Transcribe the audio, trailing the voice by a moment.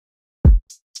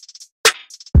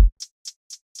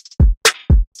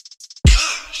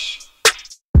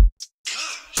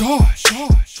Gosh.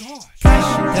 Cash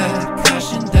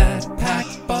and dad, pack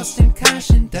bustin',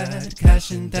 cash and dad,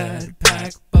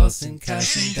 pack bustin',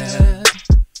 cash and dad.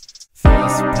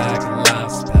 First pack,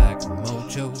 last pack,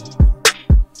 mojo.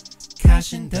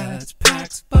 Cash and dad's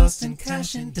packs bustin',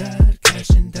 cash and dad,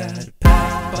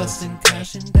 pack bustin',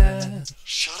 cash and dad.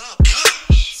 Shut up,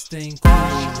 Cash! Staying cool,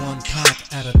 one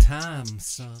pack at a time,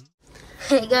 son.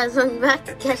 Hey guys, welcome back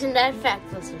to Cash and Dad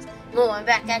Fact Busters. Well, I'm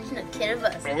back at you, a kid of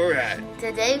us. Alright.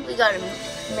 Today we got a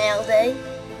mail day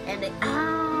and a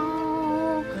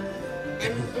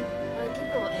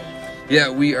giveaway. Yeah,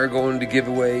 we are going to give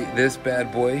away this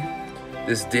bad boy,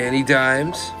 this Danny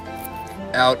Dimes,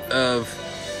 out of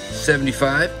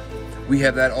 75. We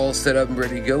have that all set up and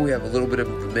ready to go. We have a little bit of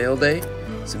the mail day,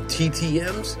 some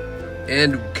TTMs,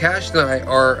 and Cash and I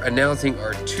are announcing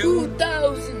our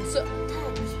 2,000 subs.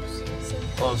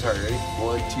 Oh, I'm sorry, ready?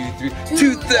 1, 2, 3.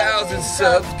 2,000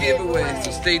 subs giveaway.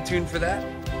 So stay tuned for that.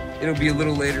 It'll be a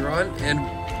little later on. And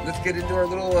let's get into our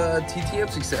little TTM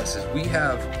successes. We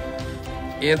have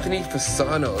Anthony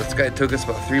Fasano. This guy took us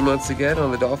about 3 months to get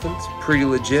on the Dolphins. Pretty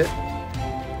legit.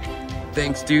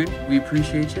 Thanks, dude. We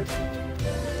appreciate you.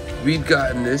 We've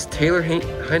gotten this Taylor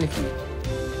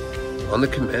Heineke on the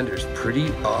Commanders.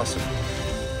 Pretty awesome.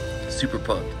 Super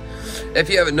pumped. If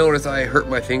you haven't noticed, I hurt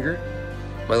my finger.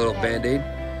 My little band-aid.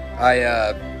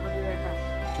 I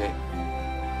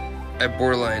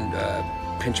borderline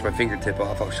pinched my fingertip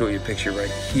off. I'll show you a picture right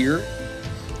here.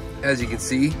 As you can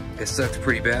see, it sucked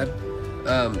pretty bad.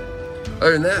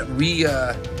 Other than that, we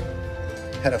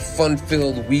had a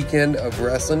fun-filled weekend of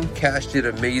wrestling. Cash did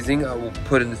amazing. I will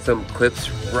put in some clips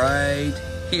right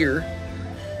here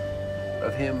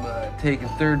of him taking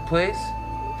 3rd place.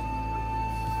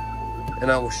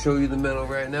 And I will show you the medal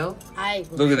right now.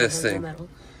 Look at this thing.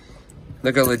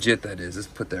 Look how legit that is. Let's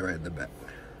put that right in the back.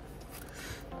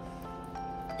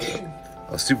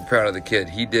 I was super proud of the kid.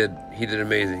 He did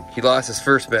amazing. He lost his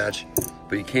first match,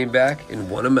 but he came back and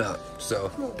won him out.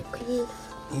 So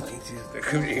he thinks he's gonna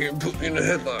come in here and put me in a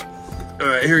headlock. All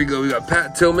right, here we go. We got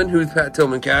Pat Tillman. Who's Pat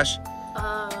Tillman, Cash?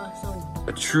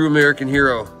 A true American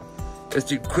hero. This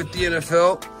dude quit the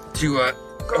NFL to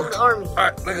go to the Army. All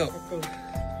right, let go.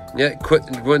 Yeah, quit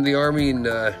and went the Army, and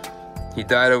he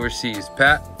died overseas.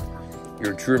 Pat,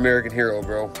 you're a true American hero,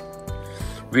 bro.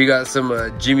 We got some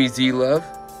Jimmy Z love.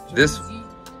 This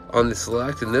on the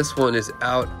select, and this one is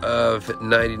out of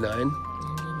 99.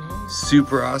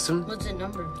 Super awesome. What's the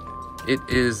number? It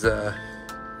is,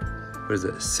 what is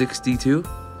it, 62?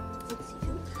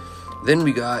 62. Then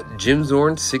we got Jim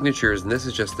Zorn signatures, and this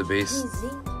is just the base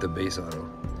auto.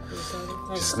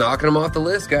 Just knocking them off the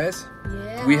list, guys.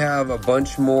 Yeah. We have a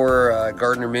bunch more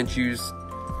Gardner Minshew's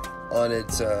on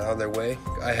on their way.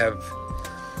 I have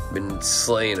been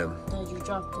slaying them. No, you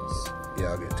dropped this.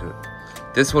 Yeah, I'll get to it.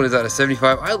 This one is out of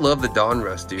 75. I love the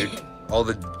Donruss, dude. All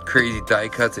the crazy die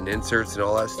cuts and inserts and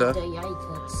all that stuff.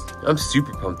 I'm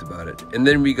super pumped about it. And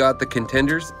then we got the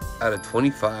Contenders out of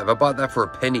 25. I bought that for a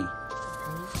penny.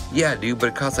 Yeah, dude, but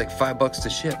it costs like $5 to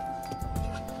ship.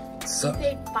 You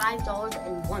paid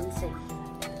 $5.01.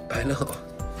 I know.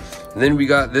 And then we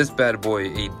got this bad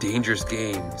boy, a Dangerous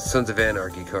Game, Sons of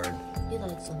Anarchy card. You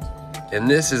like Sons of Anarchy. And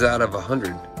this is out of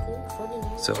 100.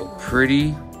 So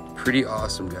pretty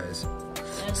awesome, guys.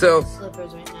 So,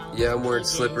 slippers right now. Yeah, I'm wearing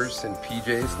slippers and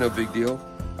PJs, no big deal.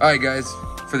 All right, guys,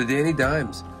 for the Danny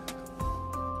Dimes,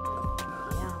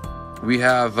 we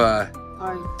have,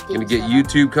 gonna get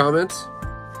YouTube comments.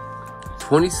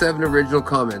 27 original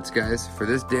comments, guys, for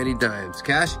this Danny Dimes.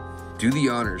 Cash, do the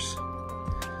honors.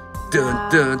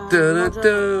 Dun, dun, dun,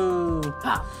 dun,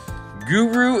 dun.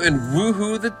 Guru and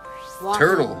Woohoo the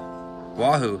Turtle.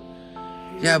 Wahoo.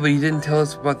 Yeah, but you didn't tell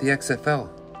us about the XFL.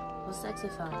 What's the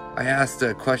XFL? I asked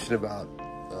a question about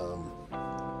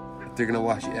if they're gonna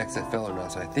watch the XFL or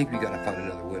not, so I think we gotta find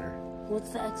another winner.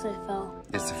 What's the XFL?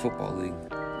 It's the football league.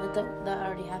 That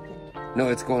already happened. No,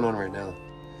 it's going on right now.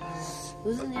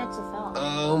 Who's in the XFL?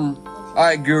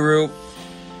 Alright, Guru.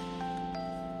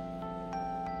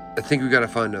 I think we gotta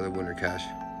find another winner, Cash.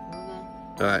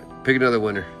 Okay. Alright, pick another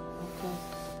winner.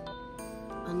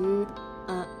 Okay.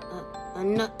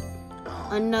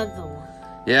 Another one.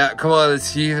 Yeah, come on, let's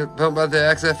see about the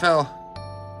XFL.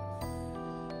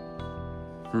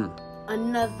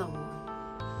 Another one.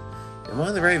 Am I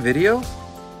on the right video?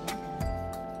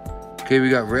 Okay, we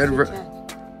got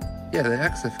yeah, the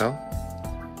XFL.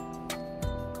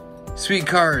 Sweet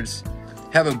cards.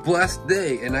 Have a blessed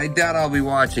day, and I doubt I'll be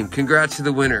watching. Congrats to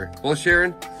the winner. Well,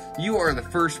 Sharon, you are the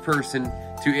first person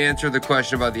to answer the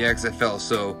question about the XFL,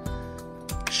 so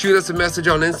shoot us a message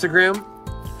on Instagram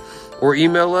or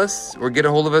email us or get a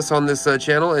hold of us on this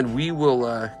channel, and we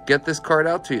will get this card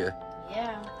out to you.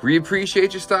 Yeah. We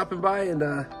appreciate you stopping by, and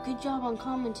Good job on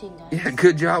commenting, guys. yeah,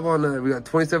 good job on. We got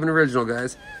 27 original,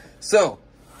 guys. So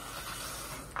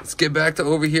let's get back to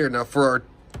over here now for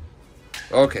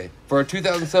our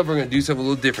 2,000 sub. We're gonna do something a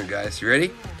little different, guys. You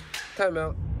ready? Time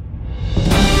out.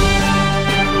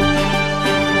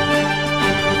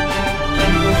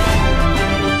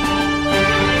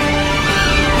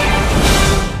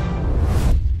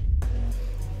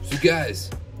 So guys,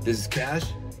 this is Cash,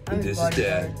 and this is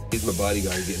Dad. He's my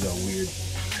bodyguard, getting all weird.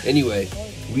 Anyway,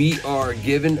 we are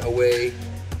giving away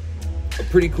a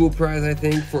pretty cool prize, I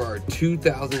think, for our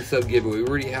 2,000 sub giveaway. We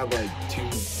already have like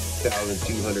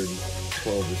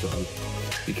 2,212 or something,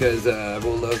 because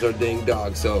everyone loves our dang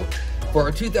dog. So for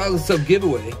our 2,000 sub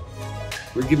giveaway,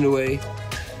 we're giving away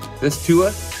this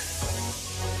Tua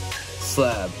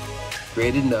Slab,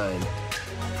 graded 9,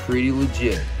 pretty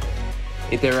legit.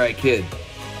 Ain't that right, kid?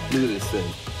 Look at this thing.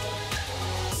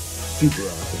 Super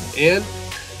awesome. And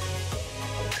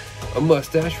a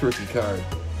mustache rookie card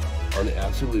on the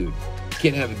Absolute. You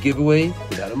can't have a giveaway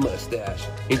without a mustache.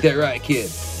 Ain't that right, kid?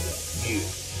 Yeah.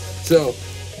 So,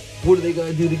 what do they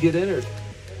gotta do to get entered?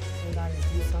 They gotta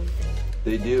do something.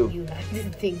 They do. You have to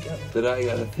think of. That I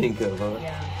gotta think of, huh?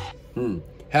 Yeah.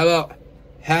 How about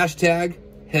hashtag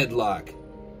headlock?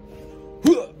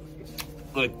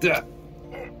 Like that.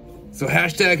 So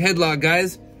hashtag headlock,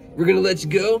 guys. We're gonna let you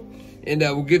go, and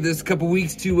we'll give this a couple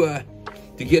weeks to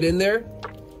get in there.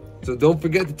 So don't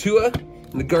forget the Tua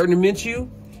and the Gardner Minshew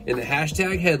and the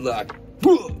hashtag headlock.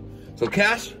 So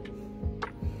Cash.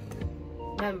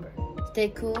 Remember, stay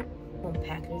cool, one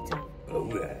pack at a time. All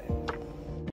right.